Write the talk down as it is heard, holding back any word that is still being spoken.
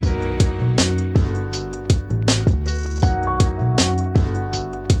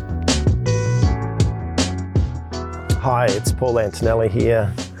Hi, it's Paul Antonelli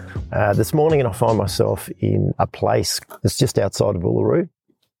here. This morning I find myself in a place that's just outside of Uluru.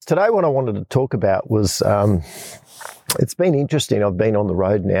 Today what I wanted to talk about was, it's been interesting. I've been on the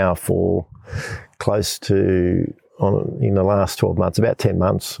road now for close to, in the last 12 months, about 10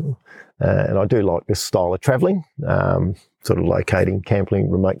 months. And I do like this style of travelling, sort of locating,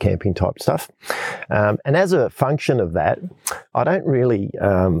 camping, remote camping type stuff. And as a function of that, I don't really,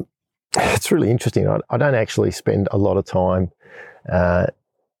 it's really interesting. I don't actually spend a lot of time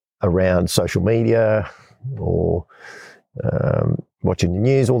around social media or watching the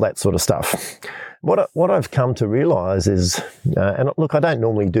news, all that sort of stuff. What I've come to realise is, and look, I don't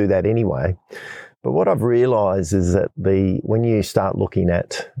normally do that anyway, but what I've realised is that when you start looking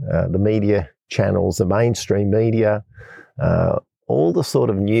at the media channels, the mainstream media, all the sort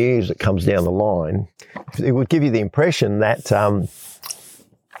of news that comes down the line, it would give you the impression that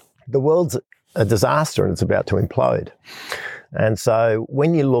the world's a disaster and it's about to implode. And so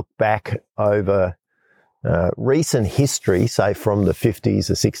when you look back over recent history, say from the 50s,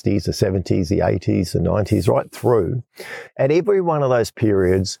 the 60s, the 70s, the 80s, the 90s, right through, at every one of those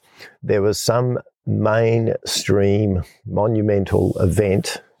periods, there was some mainstream monumental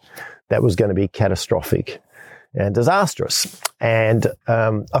event that was going to be catastrophic and disastrous. And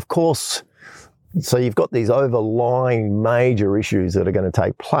of course, so you've got these overlying major issues that are going to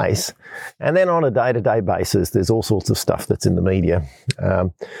take place. And then on a day-to-day basis, there's all sorts of stuff that's in the media.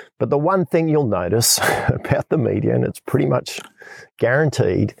 But the one thing you'll notice about the media, and it's pretty much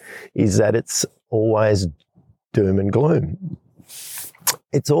guaranteed, is that it's always doom and gloom.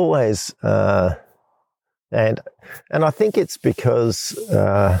 It's always, and I think it's because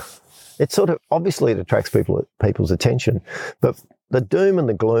it sort of, obviously it attracts people's attention, but the doom and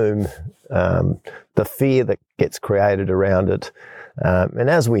the gloom, the fear that gets created around it, and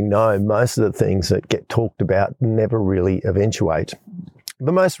as we know, most of the things that get talked about never really eventuate.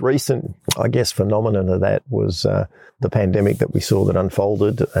 The most recent, I guess, phenomenon of that was the pandemic that we saw that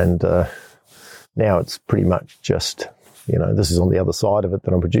unfolded, and now it's pretty much just, this is on the other side of it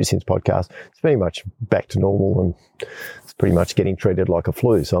that I'm producing this podcast. It's pretty much back to normal, and it's pretty much getting treated like a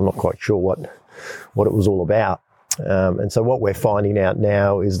flu, so I'm not quite sure what it was all about. And so what we're finding out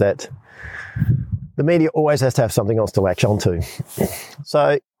now is that the media always has to have something else to latch onto.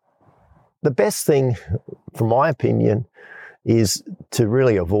 So the best thing, from my opinion, is to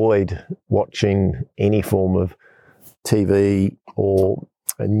really avoid watching any form of TV or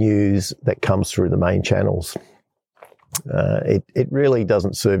news that comes through the main channels. It really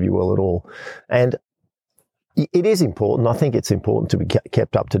doesn't serve you well at all. And it is important. I think it's important to be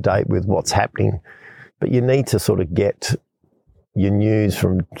kept up to date with what's happening. But you need to sort of get your news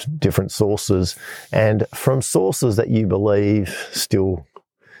from different sources, and from sources that you believe still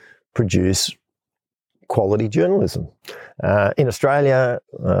produce quality journalism. In Australia,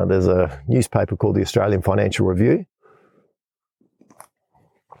 there's a newspaper called the Australian Financial Review.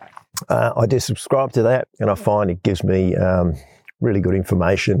 I do subscribe to that, and I find it gives me really good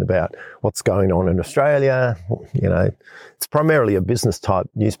information about what's going on in Australia. It's primarily a business type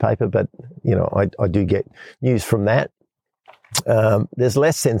newspaper, but, I do get news from that. There's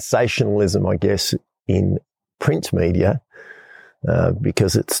less sensationalism, I guess, in print media,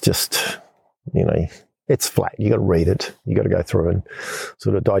 because it's just, it's flat. You got to read it. You got to go through and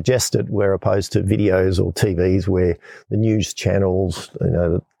sort of digest it, where opposed to videos or TVs where the news channels,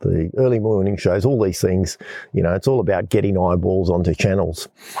 the early morning shows, all these things, it's all about getting eyeballs onto channels.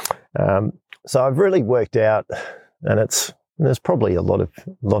 So I've really worked out, and there's probably a lot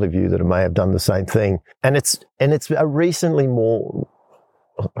of you that may have done the same thing. And it's a recently more,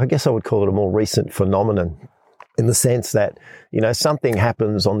 I guess I would call it a more recent phenomenon, in the sense that, something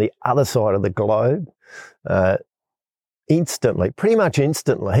happens on the other side of the globe, instantly, pretty much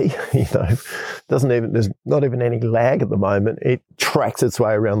instantly, there's not even any lag at the moment. It tracks its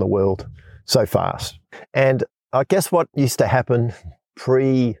way around the world so fast. And I guess what used to happen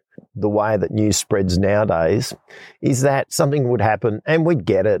pre the way that news spreads nowadays is that something would happen and we'd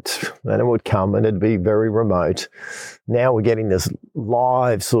get it and it would come and it'd be very remote. Now we're getting this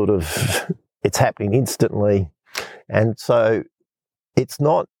live sort of, it's happening instantly. And so it's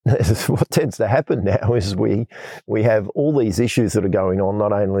not, what tends to happen now is we have all these issues that are going on,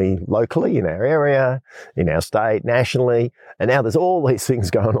 not only locally in our area, in our state, nationally, and now there's all these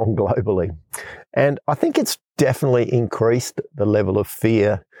things going on globally. And I think it's definitely increased the level of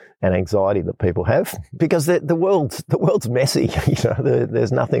fear and anxiety that people have, because the world's messy.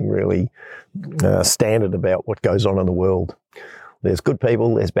 There's nothing really standard about what goes on in the world. There's good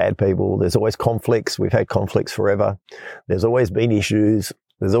people, there's bad people, there's always conflicts. We've had conflicts forever. There's always been issues.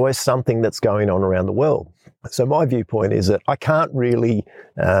 There's always something that's going on around the world. So my viewpoint is that I can't really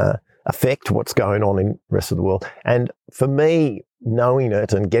affect what's going on in the rest of the world. And for me, knowing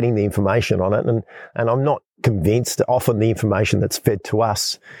it and getting the information on it, and I'm not convinced that often the information that's fed to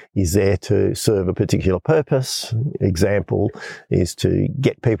us is there to serve a particular purpose. Example is to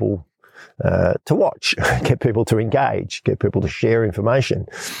get people to watch, get people to engage, get people to share information.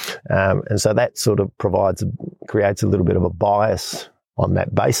 And so that sort of creates a little bit of a bias on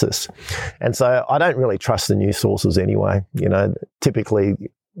that basis. And so I don't really trust the news sources anyway. Typically,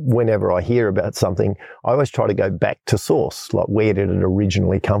 whenever I hear about something, I always try to go back to source, like where did it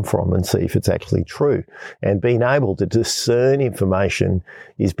originally come from, and see if it's actually true. And being able to discern information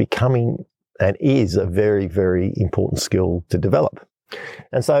is becoming and is a very, very important skill to develop.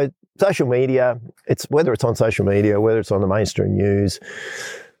 And so social media, whether it's on social media, whether it's on the mainstream news,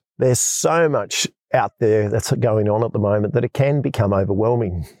 there's so much out there that's going on at the moment that it can become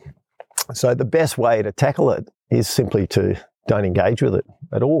overwhelming. So the best way to tackle it is simply to don't engage with it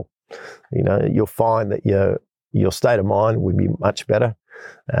at all. You'll find that your state of mind will be much better.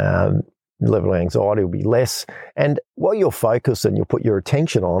 Level of anxiety will be less. And what you'll focus and you'll put your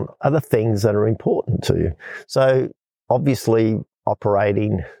attention on are the things that are important to you. So obviously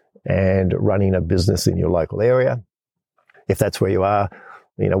operating and running a business in your local area, if that's where you are,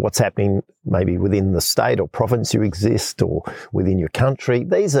 what's happening maybe within the state or province you exist or within your country.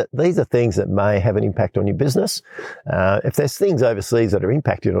 These are things that may have an impact on your business. If there's things overseas that are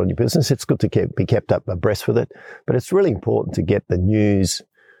impacted on your business, it's good to be kept up abreast with it. But it's really important to get the news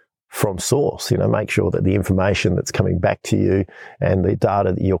from source. Make sure that the information that's coming back to you and the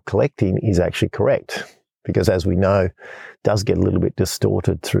data that you're collecting is actually correct. Because as we know, it does get a little bit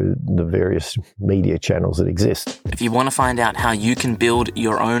distorted through the various media channels that exist. If you want to find out how you can build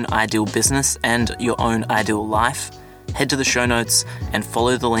your own ideal business and your own ideal life, head to the show notes and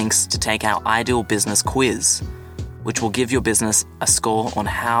follow the links to take our Ideal Business Quiz, which will give your business a score on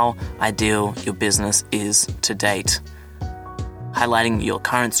how ideal your business is to date, highlighting your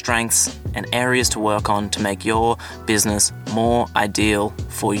current strengths and areas to work on to make your business more ideal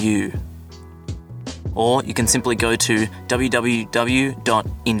for you. Or you can simply go to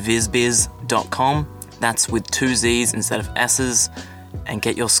www.invisbiz.com, that's with 2 Z's instead of S's, and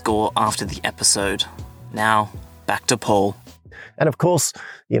get your score after the episode. Now, back to Paul. And of course,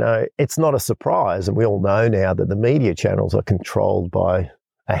 it's not a surprise, and we all know now that the media channels are controlled by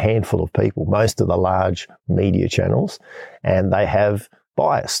a handful of people, most of the large media channels, and they have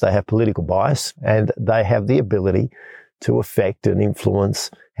bias, they have political bias, and they have the ability to affect and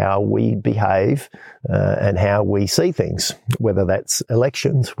influence how we behave and how we see things, whether that's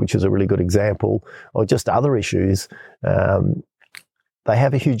elections, which is a really good example, or just other issues. They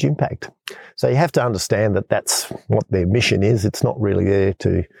have a huge impact. So you have to understand that that's what their mission is. It's not really there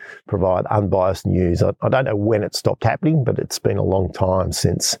to provide unbiased news. I don't know when it stopped happening, but it's been a long time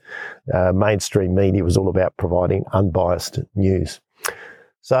since mainstream media was all about providing unbiased news.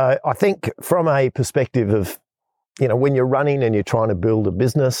 So I think from a perspective of when you're running and you're trying to build a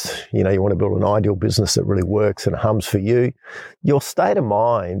business, you want to build an ideal business that really works and hums for you, your state of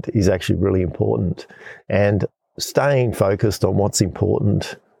mind is actually really important. And staying focused on what's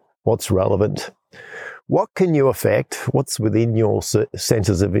important, what's relevant, what can you affect, what's within your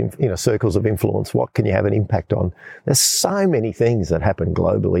centers of, circles of influence, what can you have an impact on? There's so many things that happen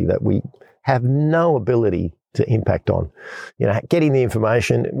globally that we have no ability to impact on. Getting the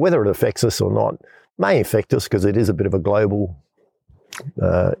information, whether it affects us or not, may affect us because it is a bit of a global,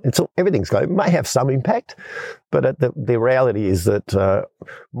 everything's global, may have some impact, but the reality is that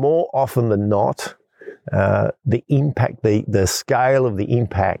more often than not, the impact, the scale of the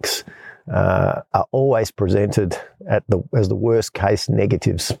impacts are always presented as the worst case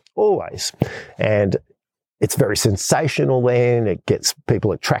negatives, always. And it's very sensational then, it gets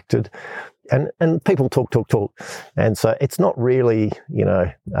people attracted. And people talk. And so it's not really,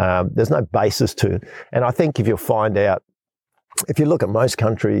 there's no basis to it. And I think if you look at most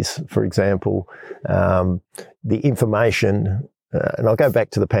countries, for example, the information, and I'll go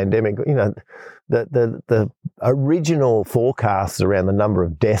back to the pandemic, the original forecasts around the number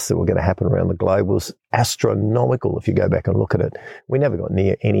of deaths that were going to happen around the globe was astronomical if you go back and look at it. We never got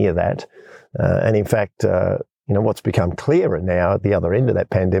near any of that. And in fact, what's become clearer now at the other end of that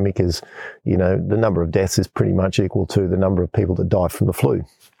pandemic is, the number of deaths is pretty much equal to the number of people that die from the flu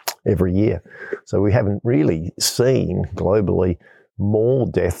every year. So we haven't really seen globally more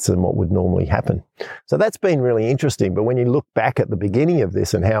deaths than what would normally happen. So that's been really interesting. But when you look back at the beginning of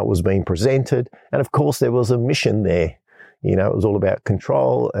this and how it was being presented, and of course there was a mission there, It was all about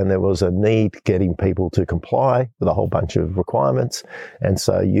control, and there was a need getting people to comply with a whole bunch of requirements. And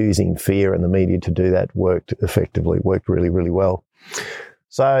so using fear and the media to do that worked really, really well.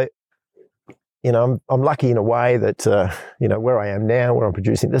 So, I'm lucky in a way that, where I am now, where I'm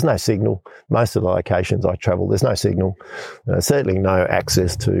producing, there's no signal. Most of the locations I travel, there's no signal. Certainly no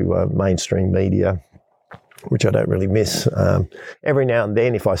access to mainstream media, which I don't really miss. Every now and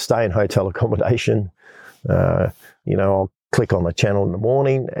then, if I stay in hotel accommodation, I'll click on the channel in the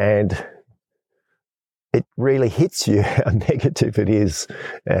morning, and it really hits you how negative it is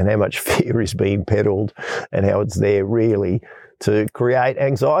and how much fear is being peddled and how it's there really to create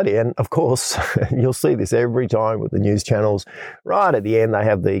anxiety. And of course, you'll see this every time with the news channels. Right at the end, they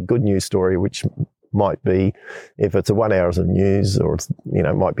have the good news story, which might be, if it's a 1 hour of news, or it's,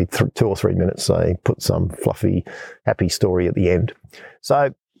 it might be 2 or 3 minutes, they put some fluffy, happy story at the end.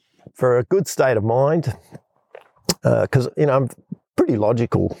 So for a good state of mind, because, I'm pretty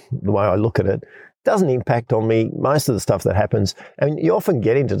logical the way I look at it, doesn't impact on me most of the stuff that happens. And you often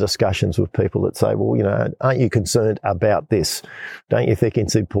get into discussions with people that say, well, aren't you concerned about this? Don't you think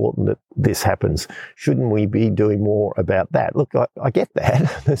it's important that this happens? Shouldn't we be doing more about that? Look, I get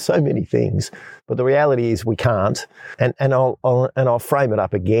that. There's so many things, but the reality is we can't. And I'll frame it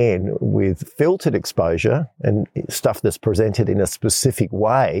up again with filtered exposure and stuff that's presented in a specific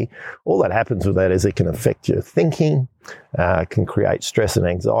way. All that happens with that is it can affect your thinking, can create stress and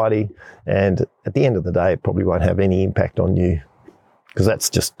anxiety, and at the end of the day, it probably won't have any impact on you, because that's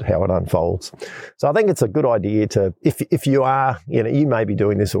just how it unfolds. So I think it's a good idea to, if you are, you may be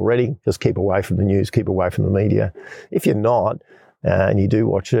doing this already, just keep away from the news, keep away from the media. If you're not, and you do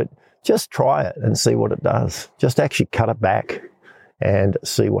watch it, just try it and see what it does. Just actually cut it back and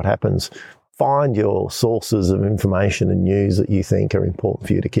see what happens. Find your sources of information and news that you think are important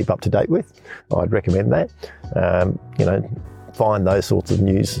for you to keep up to date with. I'd recommend that. Find those sorts of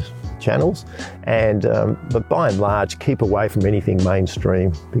news channels, and but by and large, keep away from anything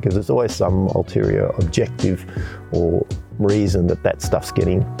mainstream, because there's always some ulterior objective or reason that stuff's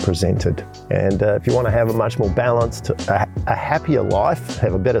getting presented. And if you want to have a much more balanced, a happier life,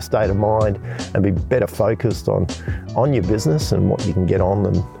 have a better state of mind, and be better focused on your business and what you can get on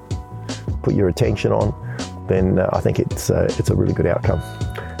and put your attention on, then I think it's a really good outcome.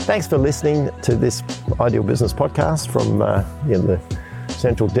 Thanks for listening to this Ideal Business podcast from the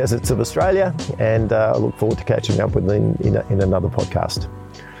central deserts of Australia, and I look forward to catching up with you in another podcast.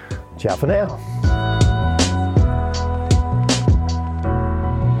 Ciao for now.